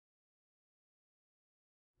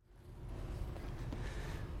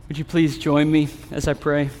Would you please join me as I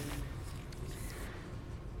pray?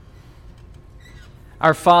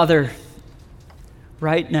 Our Father,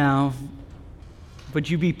 right now, would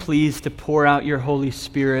you be pleased to pour out your Holy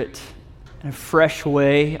Spirit in a fresh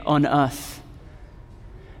way on us?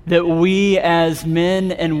 That we as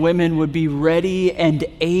men and women would be ready and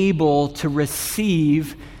able to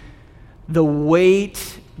receive the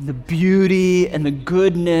weight, the beauty, and the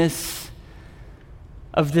goodness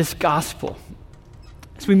of this gospel.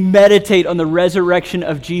 As we meditate on the resurrection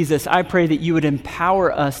of Jesus, I pray that you would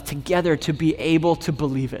empower us together to be able to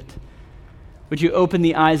believe it. Would you open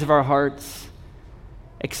the eyes of our hearts,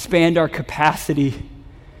 expand our capacity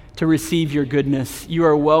to receive your goodness? You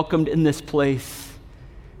are welcomed in this place.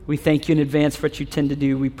 We thank you in advance for what you tend to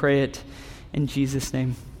do. We pray it in Jesus'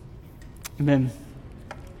 name. Amen.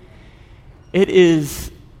 It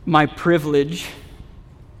is my privilege,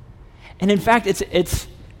 and in fact,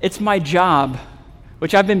 it's my job,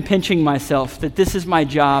 which I've been pinching myself, that this is my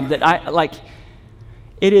job, that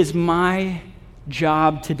it is my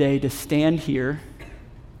job today to stand here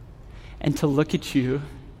and to look at you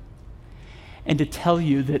and to tell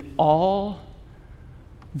you that all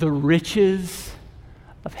the riches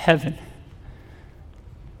of heaven,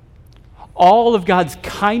 all of God's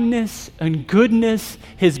kindness and goodness,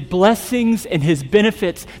 his blessings and his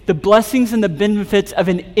benefits, the blessings and the benefits of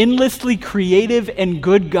an endlessly creative and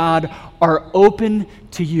good God are open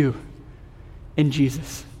to you in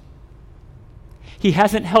Jesus. He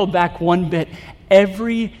hasn't held back one bit.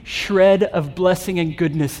 Every shred of blessing and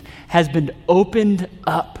goodness has been opened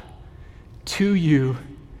up to you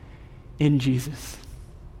in Jesus.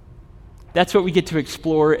 That's what we get to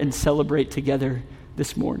explore and celebrate together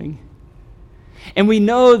this morning. And we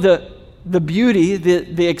know the beauty,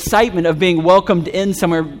 the excitement of being welcomed in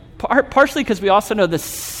somewhere, partially because we also know the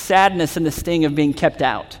sadness and the sting of being kept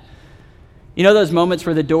out. You know those moments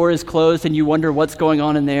where the door is closed and you wonder what's going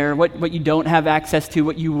on in there, what you don't have access to,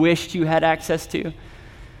 what you wished you had access to?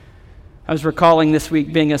 I was recalling this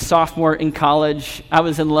week being a sophomore in college. I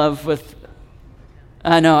was in love with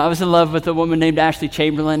a woman named Ashley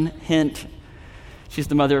Chamberlain. Hint, she's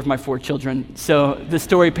the mother of my 4 children. So the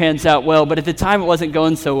story pans out well, but at the time it wasn't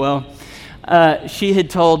going so well. She had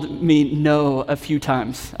told me no a few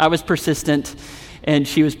times. I was persistent, and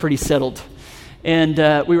she was pretty settled.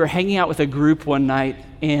 And we were hanging out with a group one night,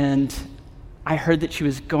 and I heard that she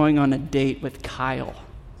was going on a date with Kyle.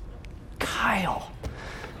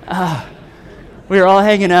 We were all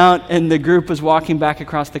hanging out, and the group was walking back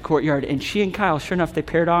across the courtyard, and she and Kyle, sure enough, they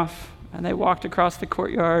paired off, and they walked across the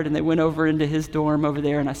courtyard, and they went over into his dorm over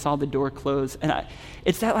there, and I saw the door close. And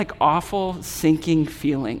it's that awful sinking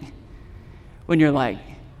feeling when you're like,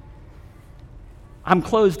 I'm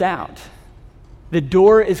closed out. The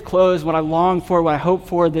door is closed, what I long for, what I hope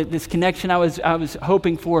for, this connection I was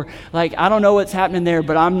hoping for. I don't know what's happening there,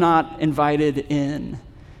 but I'm not invited in.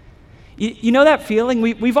 You know that feeling?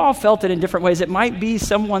 We've all felt it in different ways. It might be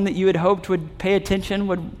someone that you had hoped would pay attention,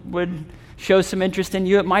 would show some interest in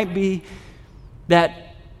you. It might be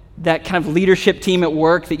that kind of leadership team at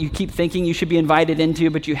work that you keep thinking you should be invited into,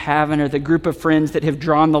 but you haven't, or the group of friends that have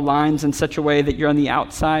drawn the lines in such a way that you're on the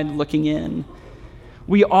outside looking in.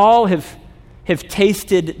 We all have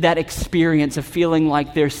tasted that experience of feeling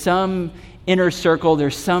like there's some inner circle,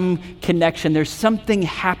 there's some connection, there's something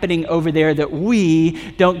happening over there that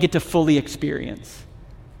we don't get to fully experience.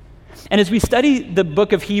 And as we study the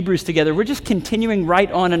book of Hebrews together, we're just continuing right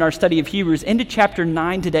on in our study of Hebrews into chapter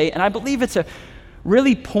 9 today, and I believe it's a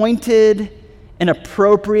really pointed and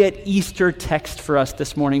appropriate Easter text for us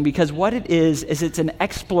this morning, because what it is it's an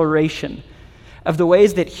exploration of the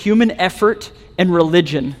ways that human effort and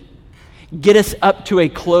religion get us up to a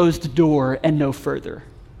closed door and no further.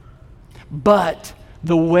 But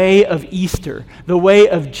the way of Easter, the way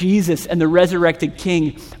of Jesus and the resurrected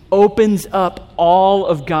King, opens up all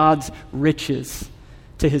of God's riches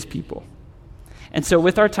to his people. And so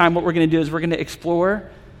with our time, what we're going to do is we're going to explore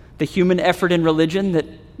the human effort in religion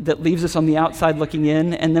that leaves us on the outside looking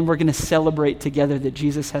in, and then we're going to celebrate together that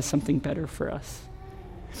Jesus has something better for us.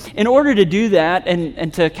 In order to do that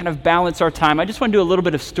and to kind of balance our time, I just want to do a little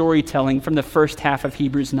bit of storytelling from the first half of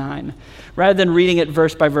Hebrews 9. Rather than reading it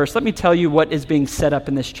verse by verse, let me tell you what is being set up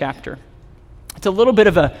in this chapter. It's a little bit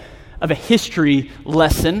of a history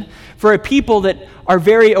lesson for a people that are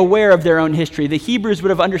very aware of their own history. The Hebrews would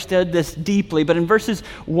have understood this deeply, but in verses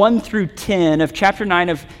 1 through 10 of chapter 9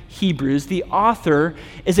 of Hebrews, the author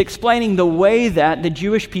is explaining the way that the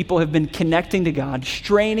Jewish people have been connecting to God,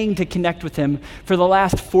 straining to connect with him for the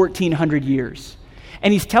last 1,400 years.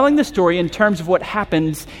 And he's telling the story in terms of what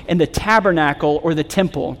happens in the tabernacle or the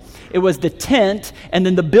temple. It was the tent and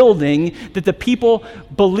then the building that the people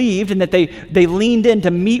believed and that they leaned in to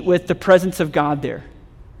meet with the presence of God there.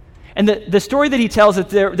 And the story that he tells is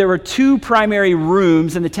there were two primary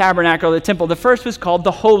rooms in the tabernacle or the temple. The first was called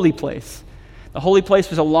the holy place. The holy place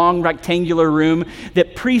was a long rectangular room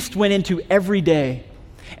that priests went into every day.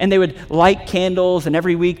 And they would light candles, and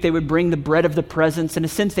every week they would bring the bread of the presence. In a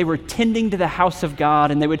sense, they were tending to the house of God,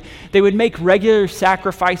 and they would make regular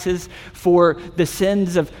sacrifices for the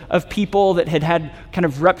sins of people that had kind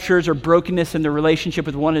of ruptures or brokenness in their relationship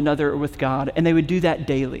with one another or with God, and they would do that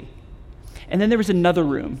daily. And then there was another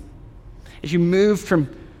room. As you moved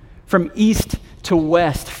from east to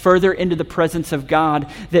west, further into the presence of God,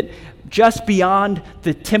 that just beyond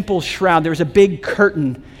the temple shroud, there was a big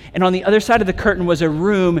curtain. And on the other side of the curtain was a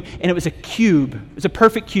room, and it was a cube. It was a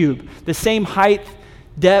perfect cube. The same height,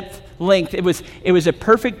 depth, length. It was a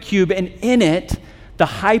perfect cube, and in it, the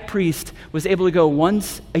high priest was able to go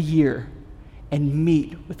once a year and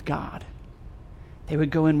meet with God. They would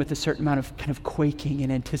go in with a certain amount of kind of quaking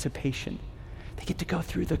and anticipation. They get to go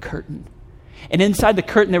through the curtain. And inside the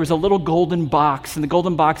curtain, there was a little golden box, and the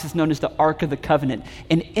golden box is known as the Ark of the Covenant.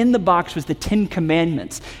 And in the box was the 10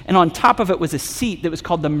 Commandments. And on top of it was a seat that was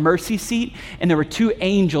called the mercy seat, and there were two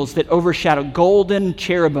angels that overshadowed, golden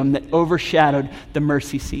cherubim that overshadowed the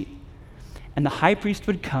mercy seat. And the high priest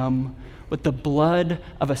would come with the blood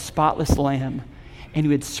of a spotless lamb, and he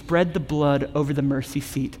would spread the blood over the mercy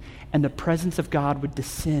seat, and the presence of God would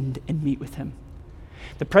descend and meet with him.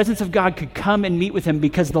 The presence of God could come and meet with him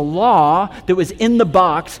because the law that was in the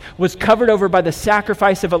box was covered over by the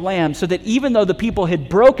sacrifice of a lamb, so that even though the people had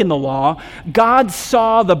broken the law, God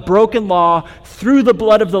saw the broken law through the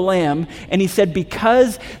blood of the lamb, and he said,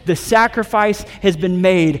 because the sacrifice has been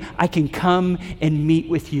made, I can come and meet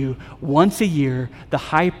with you. Once a year, the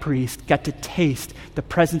high priest got to taste the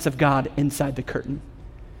presence of God inside the curtain.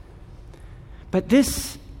 But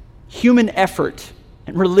this human effort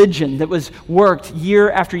and religion that was worked year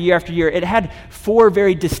after year after year, it had four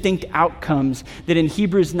very distinct outcomes that in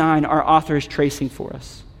Hebrews 9 our author is tracing for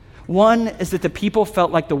us. One is that the people felt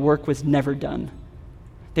like the work was never done.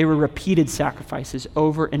 They were repeated sacrifices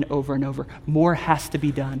over and over and over. More has to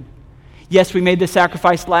be done. Yes, we made the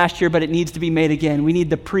sacrifice last year, but it needs to be made again. We need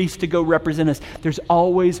the priest to go represent us. There's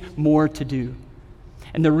always more to do.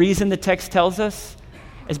 And the reason the text tells us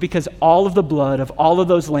is because all of the blood of all of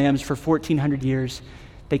those lambs for 1,400 years,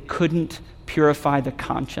 they couldn't purify the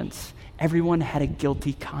conscience. Everyone had a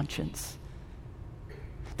guilty conscience.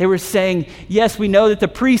 They were saying, yes, we know that the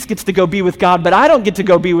priest gets to go be with God, but I don't get to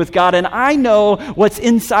go be with God, and I know what's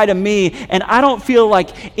inside of me, and I don't feel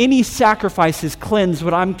like any sacrifices cleanse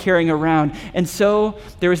what I'm carrying around. And so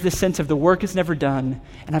there was this sense of the work is never done,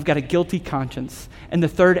 and I've got a guilty conscience. And the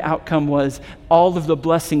third outcome was all of the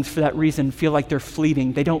blessings for that reason feel like they're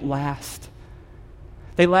fleeting. They don't last.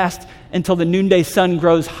 They last until the noonday sun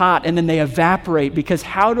grows hot, and then they evaporate, because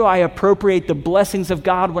how do I appropriate the blessings of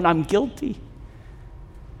God when I'm guilty?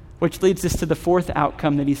 Which leads us to the fourth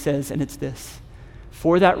outcome that he says, and it's this.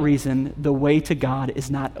 For that reason, the way to God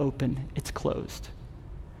is not open, it's closed.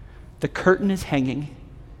 The curtain is hanging,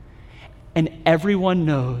 and everyone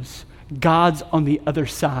knows God's on the other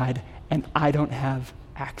side, and I don't have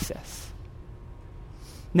access.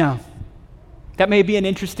 Now, that may be an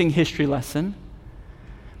interesting history lesson,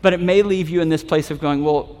 but it may leave you in this place of going,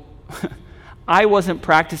 well, I wasn't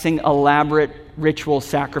practicing elaborate ritual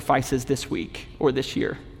sacrifices this week or this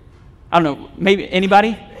year. I don't know, maybe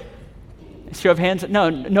anybody? Show of hands? No,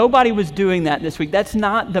 nobody was doing that this week. That's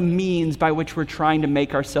not the means by which we're trying to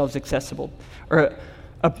make ourselves accessible or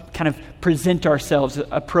kind of present ourselves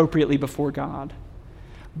appropriately before God.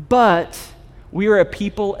 But we are a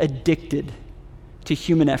people addicted to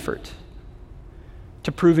human effort,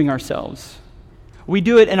 to proving ourselves. We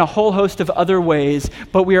do it in a whole host of other ways,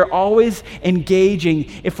 but we are always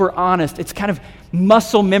engaging, if we're honest, it's kind of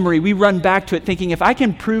muscle memory. We run back to it thinking, if I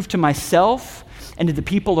can prove to myself and to the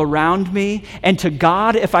people around me and to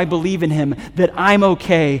God, if I believe in him, that I'm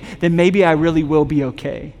okay, then maybe I really will be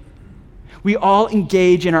okay. We all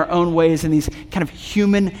engage in our own ways in these kind of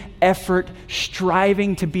human effort,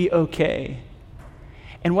 striving to be okay.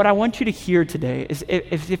 And what I want you to hear today is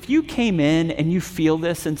if you came in and you feel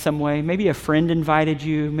this in some way, maybe a friend invited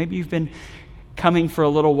you, maybe you've been coming for a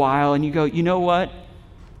little while and you go, you know what?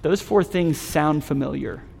 Those four things sound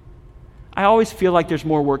familiar. I always feel like there's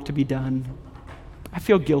more work to be done. I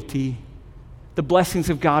feel guilty. The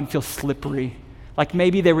blessings of God feel slippery. Like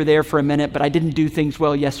maybe they were there for a minute, but I didn't do things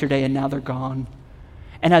well yesterday and now they're gone.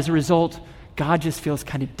 And as a result, God just feels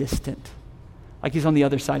kind of distant, like he's on the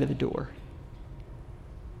other side of the door.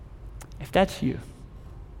 If that's you,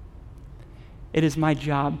 it is my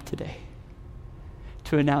job today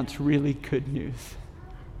to announce really good news.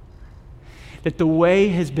 That the way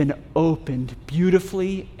has been opened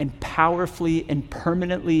beautifully and powerfully and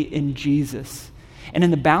permanently in Jesus. And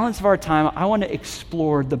in the balance of our time, I want to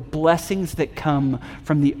explore the blessings that come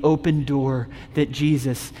from the open door that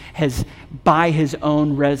Jesus has, by his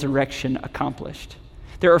own resurrection, accomplished.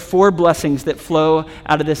 There are 4 blessings that flow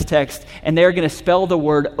out of this text, and they're going to spell the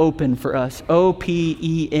word open for us.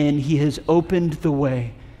 O-P-E-N. He has opened the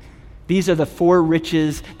way. These are the 4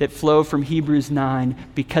 riches that flow from Hebrews 9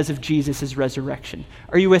 because of Jesus' resurrection.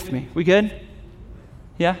 Are you with me? We good?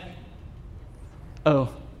 Yeah?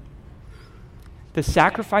 Oh. The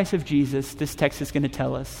sacrifice of Jesus, this text is going to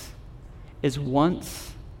tell us, is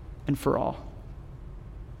once and for all.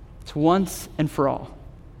 It's once and for all.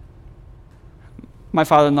 My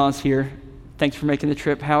father-in-law is here. Thanks for making the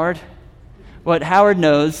trip, Howard. What Howard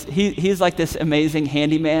knows, he's like this amazing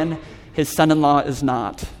handyman. His son-in-law is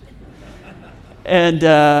not. And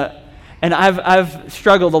I've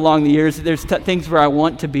struggled along the years. There's things where I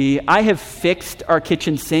want to be. I have fixed our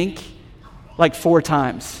kitchen sink like 4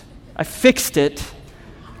 times. I fixed it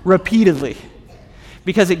repeatedly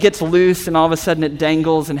because it gets loose and all of a sudden it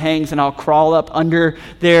dangles and hangs, and I'll crawl up under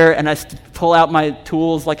there and I pull out my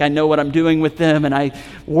tools like I know what I'm doing with them, and I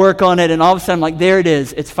work on it, and all of a sudden I'm like, there it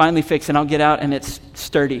is. It's finally fixed, and I'll get out and it's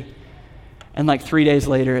sturdy. And like 3 days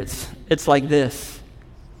later, it's like this.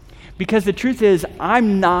 Because the truth is,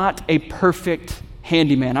 I'm not a perfect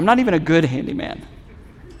handyman. I'm not even a good handyman.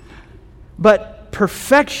 But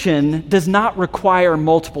perfection does not require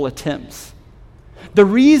multiple attempts. The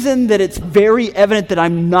reason that it's very evident that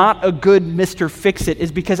I'm not a good Mr. Fix-It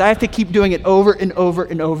is because I have to keep doing it over and over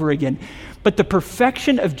and over again. But the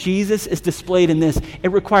perfection of Jesus is displayed in this.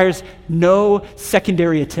 It requires no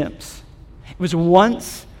secondary attempts. It was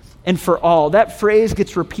once and for all. That phrase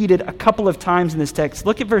gets repeated a couple of times in this text.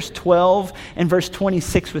 Look at verse 12 and verse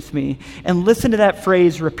 26 with me, and listen to that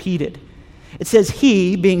phrase repeated. It says,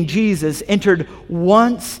 he, being Jesus, entered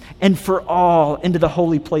once and for all into the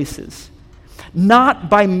holy places, not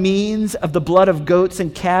by means of the blood of goats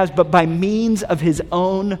and calves, but by means of his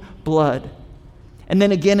own blood. And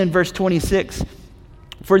then again in verse 26,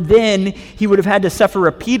 for then he would have had to suffer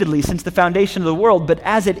repeatedly since the foundation of the world, but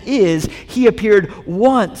as it is, he appeared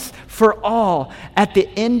once for all at the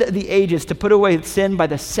end of the ages to put away sin by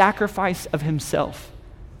the sacrifice of himself.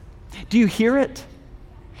 Do you hear it?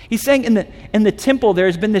 He's saying in the temple there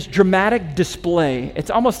has been this dramatic display. It's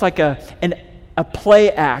almost like a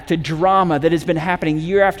play act, a drama that has been happening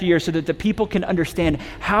year after year so that the people can understand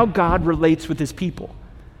how God relates with his people.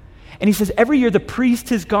 And he says every year the priest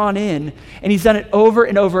has gone in and he's done it over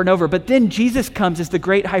and over and over. But then Jesus comes as the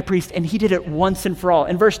great high priest and he did it once and for all.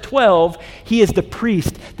 In verse 12, he is the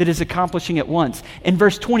priest that is accomplishing it once. In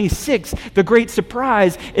verse 26, the great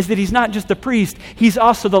surprise is that he's not just the priest, he's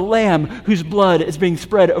also the lamb whose blood is being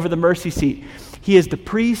spread over the mercy seat. He is the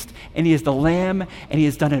priest and he is the lamb, and he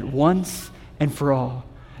has done it once and for all.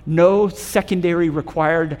 No secondary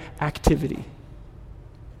required activity.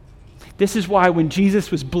 This is why when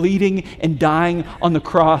Jesus was bleeding and dying on the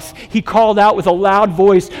cross, he called out with a loud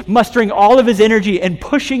voice, mustering all of his energy and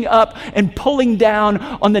pushing up and pulling down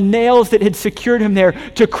on the nails that had secured him there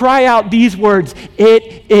to cry out these words,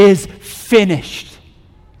 "It is finished."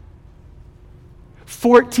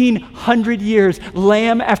 1,400 years,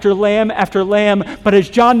 lamb after lamb after lamb. But as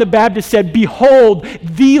John the Baptist said, behold,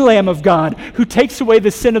 the Lamb of God who takes away the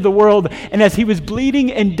sin of the world. And as he was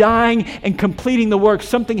bleeding and dying and completing the work,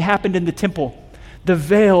 something happened in the temple. The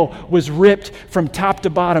veil was ripped from top to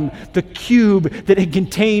bottom. The cube that had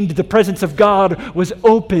contained the presence of God was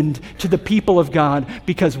opened to the people of God,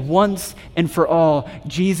 because once and for all,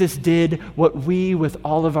 Jesus did what we with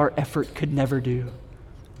all of our effort could never do.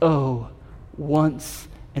 Oh, once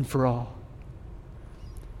and for all.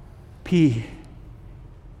 P,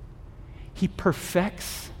 he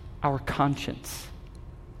perfects our conscience.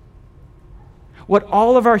 What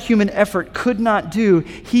all of our human effort could not do,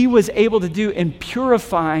 he was able to do in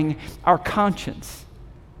purifying our conscience.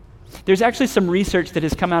 There's actually some research that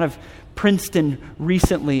has come out of Princeton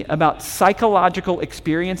recently about psychological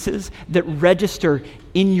experiences that register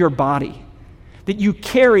in your body, that you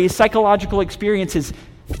carry psychological experiences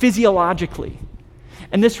physiologically.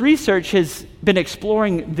 And this research has been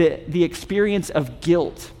exploring the experience of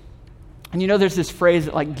guilt. And you know, there's this phrase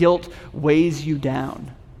that like guilt weighs you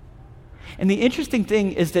down. And the interesting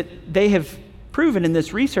thing is that they have proven in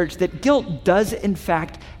this research that guilt does in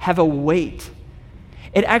fact have a weight.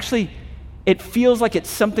 It actually it feels like it's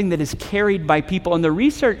something that is carried by people. And the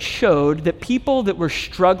research showed that people that were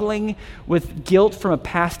struggling with guilt from a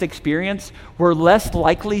past experience were less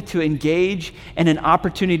likely to engage in an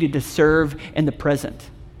opportunity to serve in the present.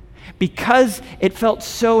 Because it felt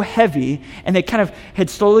so heavy and they kind of had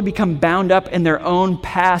slowly become bound up in their own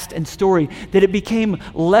past and story, that it became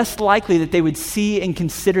less likely that they would see and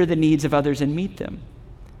consider the needs of others and meet them.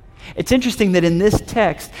 It's interesting that in this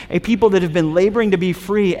text, a people that have been laboring to be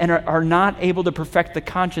free and are not able to perfect the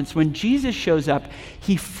conscience, when Jesus shows up,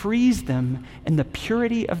 he frees them in the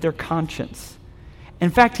purity of their conscience. In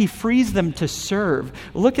fact, he frees them to serve.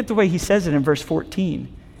 Look at the way he says it in verse 14.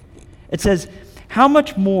 It says, "How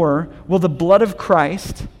much more will the blood of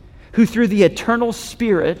Christ, who through the eternal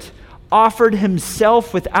Spirit offered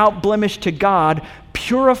himself without blemish to God,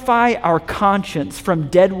 purify our conscience from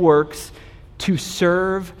dead works to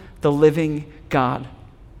serve the living God?"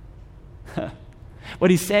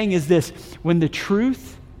 What he's saying is this: when the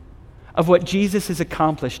truth of what Jesus has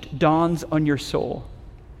accomplished dawns on your soul,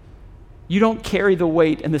 you don't carry the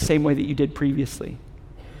weight in the same way that you did previously.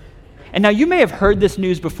 And now you may have heard this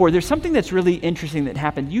news before. There's something that's really interesting that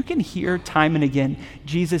happened. You can hear time and again,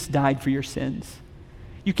 Jesus died for your sins.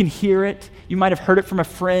 You can hear it. You might have heard it from a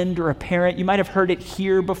friend or a parent. You might have heard it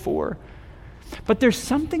here before. But there's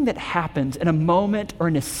something that happens in a moment or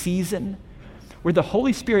in a season where the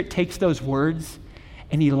Holy Spirit takes those words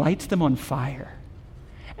and he lights them on fire.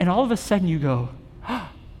 And all of a sudden you go, "Oh,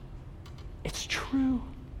 it's true.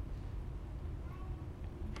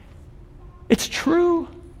 It's true.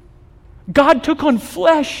 God took on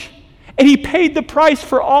flesh and he paid the price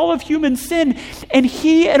for all of human sin. And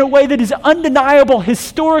he, in a way that is undeniable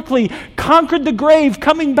historically, conquered the grave,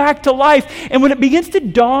 coming back to life." And when it begins to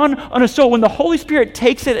dawn on a soul, when the Holy Spirit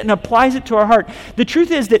takes it and applies it to our heart, the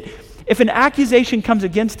truth is that if an accusation comes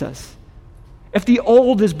against us, if the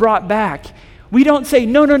old is brought back, we don't say,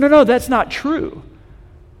 no, that's not true.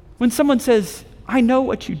 When someone says, "I know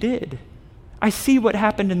what you did. I see what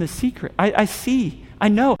happened in the secret. I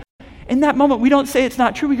know." In that moment, we don't say it's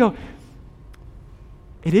not true. We go,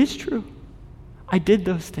 "It is true. I did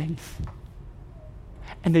those things.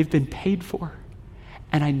 And they've been paid for.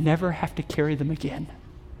 And I never have to carry them again."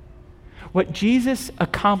 What Jesus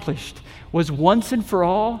accomplished was once and for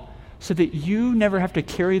all so that you never have to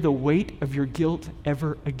carry the weight of your guilt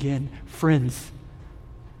ever again. Friends,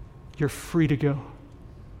 you're free to go.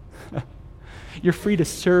 You're free to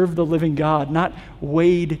serve the living God, not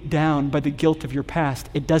weighed down by the guilt of your past.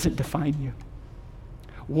 It doesn't define you.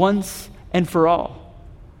 Once and for all,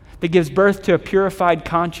 that gives birth to a purified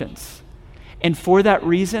conscience. And for that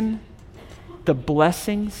reason, the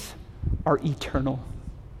blessings are eternal.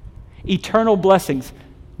 Eternal blessings,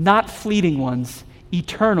 not fleeting ones,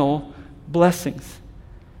 eternal blessings.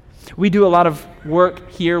 We do a lot of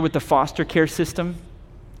work here with the foster care system.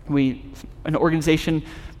 An organization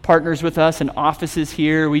partners with us and offices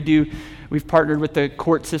here. We've partnered with the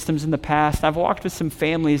court systems in the past. I've walked with some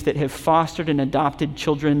families that have fostered and adopted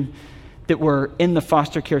children that were in the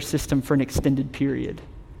foster care system for an extended period.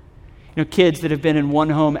 Kids that have been in one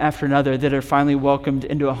home after another that are finally welcomed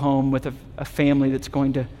into a home with a family that's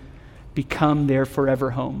going to become their forever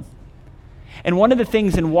home. And one of the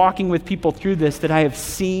things in walking with people through this that I have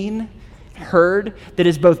seen, heard, that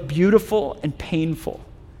is both beautiful and painful,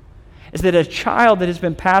 is that a child that has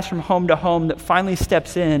been passed from home to home that finally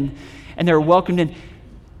steps in and they're welcomed in,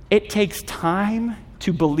 it takes time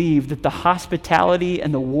to believe that the hospitality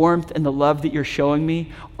and the warmth and the love that you're showing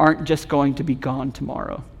me aren't just going to be gone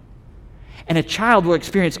tomorrow. And a child will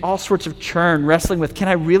experience all sorts of churn, wrestling with, can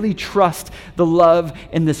I really trust the love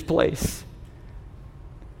in this place?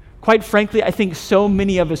 Quite frankly, I think so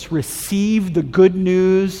many of us receive the good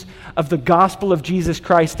news of the gospel of Jesus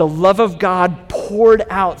Christ, the love of God poured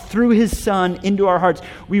out through his Son into our hearts.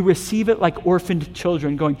 We receive it like orphaned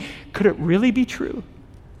children going, could it really be true?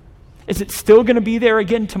 Is it still going to be there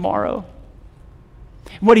again tomorrow?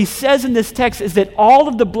 What he says in this text is that all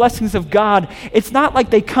of the blessings of God, it's not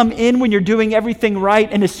like they come in when you're doing everything right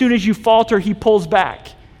and as soon as you falter, he pulls back.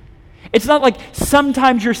 It's not like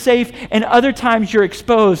sometimes you're safe and other times you're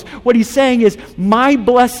exposed. What he's saying is, my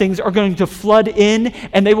blessings are going to flood in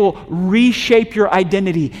and they will reshape your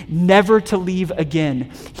identity, never to leave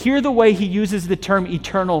again. Hear the way he uses the term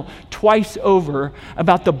eternal twice over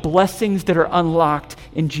about the blessings that are unlocked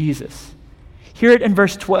in Jesus. Hear it in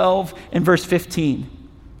verse 12 and verse 15.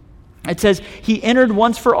 It says, he entered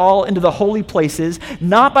once for all into the holy places,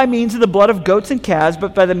 not by means of the blood of goats and calves,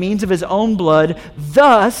 but by the means of his own blood,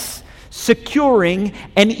 thus securing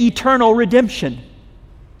an eternal redemption.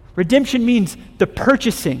 Redemption means the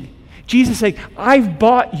purchasing. Jesus saying, I've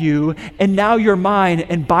bought you and now you're mine.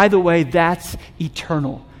 And by the way, that's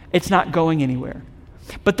eternal. It's not going anywhere.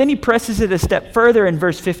 But then he presses it a step further in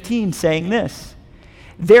verse 15 saying this,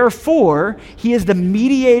 therefore, he is the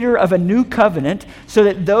mediator of a new covenant so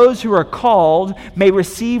that those who are called may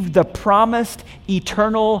receive the promised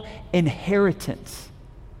eternal inheritance.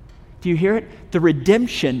 Do you hear it? The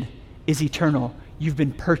redemption is eternal. You've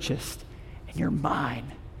been purchased and you're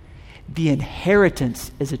mine. The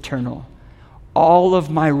inheritance is eternal. All of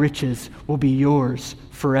my riches will be yours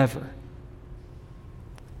forever.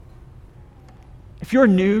 If you're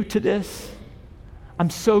new to this, I'm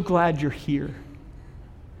so glad you're here.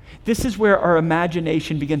 This is where our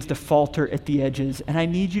imagination begins to falter at the edges, and I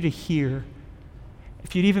need you to hear,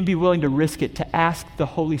 if you'd even be willing to risk it, to ask the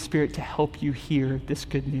Holy Spirit to help you hear this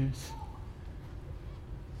good news.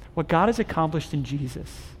 What God has accomplished in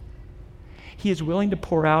Jesus, He is willing to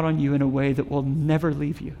pour out on you in a way that will never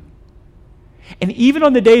leave you. And even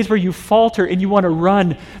on the days where you falter and you want to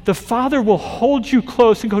run, the Father will hold you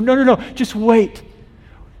close and go, no, just wait.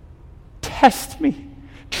 Test me.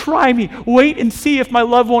 Try me. Wait and see if my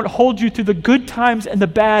love won't hold you through the good times and the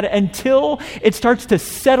bad until it starts to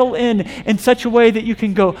settle in such a way that you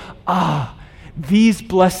can go, these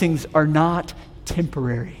blessings are not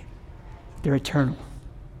temporary. They're eternal.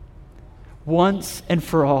 Once and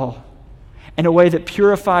for all, in a way that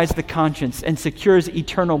purifies the conscience and secures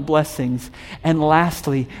eternal blessings, and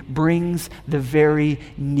lastly, brings the very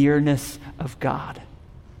nearness of God.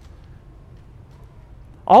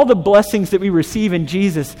 All the blessings that we receive in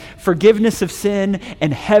Jesus, forgiveness of sin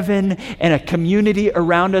and heaven and a community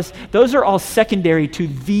around us, those are all secondary to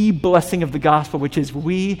the blessing of the gospel, which is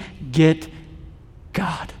we get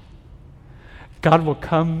God. God will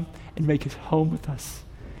come and make his home with us.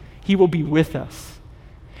 He will be with us.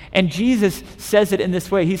 And Jesus says it in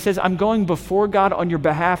this way. He says, I'm going before God on your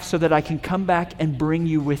behalf so that I can come back and bring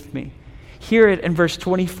you with me. Hear it in verse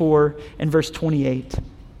 24 and verse 28.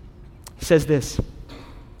 He says this,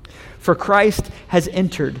 for Christ has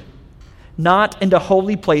entered, not into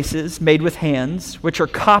holy places made with hands, which are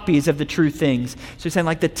copies of the true things. So he's saying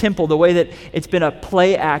like the temple, the way that it's been a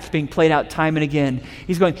play act being played out time and again.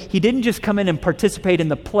 He's going, he didn't just come in and participate in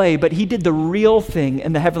the play, but he did the real thing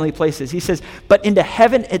in the heavenly places. He says, but into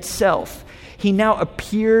heaven itself, he now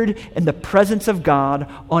appeared in the presence of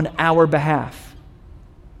God on our behalf.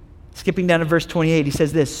 Skipping down to verse 28, he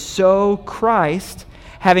says this, so Christ,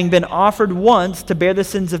 having been offered once to bear the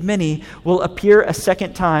sins of many, will appear a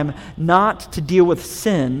second time, not to deal with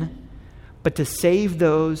sin, but to save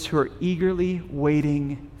those who are eagerly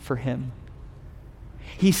waiting for him.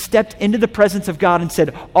 He stepped into the presence of God and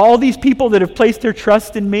said, all these people that have placed their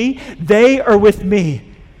trust in me, they are with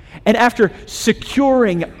me. And after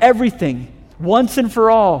securing everything once and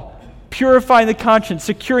for all, purifying the conscience,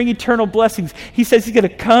 securing eternal blessings, he says he's going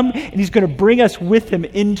to come and he's going to bring us with him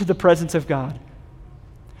into the presence of God.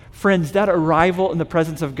 Friends, that arrival in the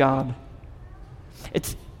presence of God,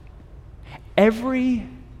 it's every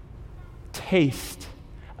taste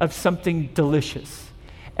of something delicious,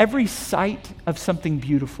 every sight of something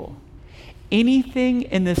beautiful, anything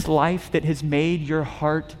in this life that has made your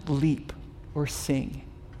heart leap or sing.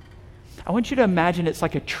 I want you to imagine it's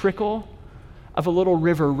like a trickle of a little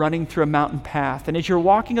river running through a mountain path. And as you're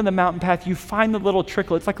walking on the mountain path, you find the little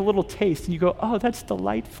trickle. It's like a little taste. And you go, oh, that's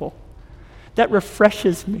delightful. That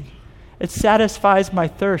refreshes me. It satisfies my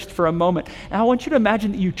thirst for a moment. And I want you to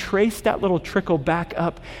imagine that you trace that little trickle back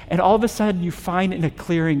up, and all of a sudden you find in a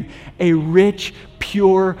clearing a rich,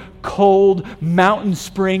 pure, cold mountain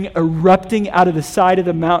spring erupting out of the side of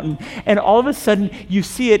the mountain. And all of a sudden you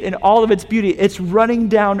see it in all of its beauty. It's running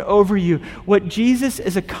down over you. What Jesus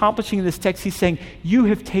is accomplishing in this text, he's saying, you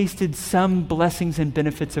have tasted some blessings and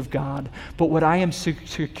benefits of God, but what I am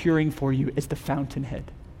securing for you is the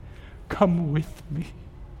fountainhead. Come with me.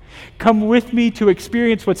 Come with me to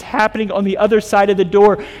experience what's happening on the other side of the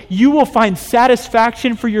door. You will find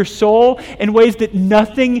satisfaction for your soul in ways that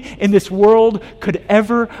nothing in this world could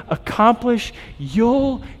ever accomplish.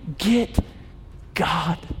 You'll get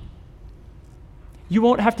God. You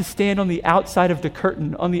won't have to stand on the outside of the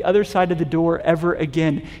curtain, on the other side of the door ever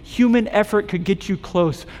again. Human effort could get you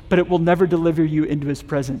close, but it will never deliver you into his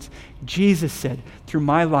presence. Jesus said, through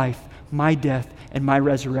my life, my death, and my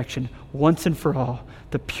resurrection, once and for all,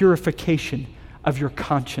 the purification of your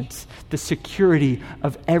conscience, the security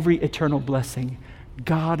of every eternal blessing,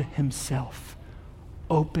 God himself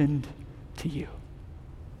opened to you.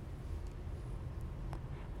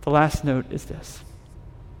 The last note is this.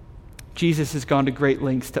 Jesus has gone to great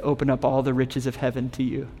lengths to open up all the riches of heaven to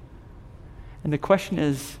you. And the question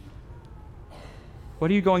is,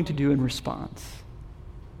 what are you going to do in response?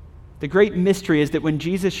 The great mystery is that when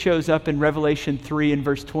Jesus shows up in Revelation 3 and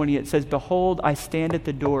verse 20, it says, "Behold, I stand at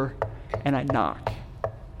the door and I knock."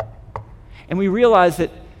 And we realize that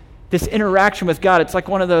this interaction with God, it's like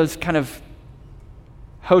one of those kind of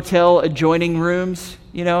hotel adjoining rooms,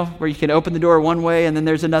 where you can open the door one way and then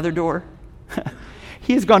there's another door.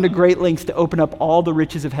 He has gone to great lengths to open up all the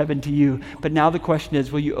riches of heaven to you. But now the question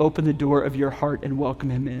is, will you open the door of your heart and welcome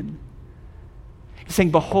him in? He's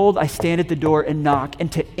saying, "Behold, I stand at the door and knock,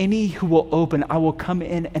 and to any who will open, I will come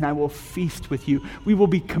in and I will feast with you. We will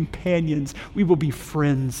be companions. We will be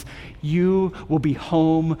friends. You will be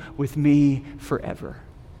home with me forever."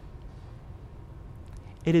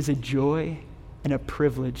 It is a joy and a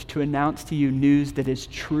privilege to announce to you news that is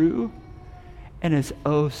true and is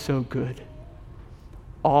oh so good.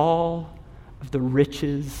 All of the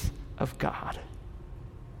riches of God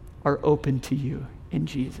are open to you in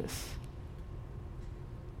Jesus.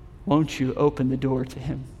 Won't you open the door to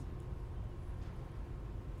him?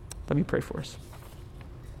 Let me pray for us.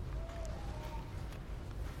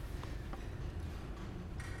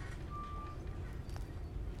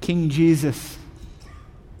 King Jesus,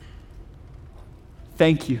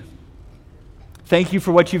 thank you. Thank you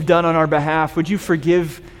for what you've done on our behalf. Would you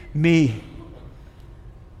forgive me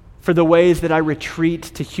for the ways that I retreat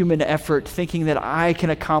to human effort, thinking that I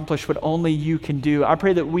can accomplish what only you can do? I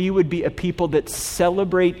pray that we would be a people that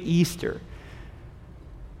celebrate Easter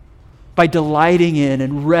by delighting in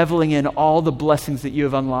and reveling in all the blessings that you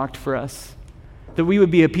have unlocked for us. That we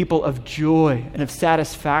would be a people of joy and of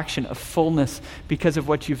satisfaction, of fullness because of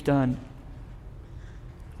what you've done.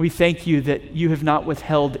 We thank you that you have not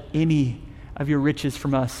withheld any of your riches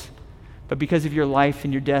from us, but because of your life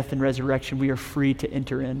and your death and resurrection, we are free to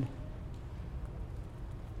enter in.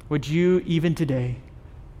 Would you, even today,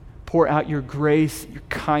 pour out your grace, your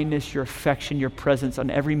kindness, your affection, your presence on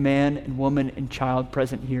every man and woman and child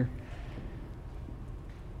present here.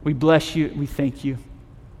 We bless you and we thank you.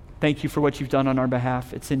 Thank you for what you've done on our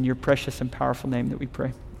behalf. It's in your precious and powerful name that we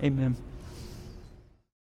pray. Amen.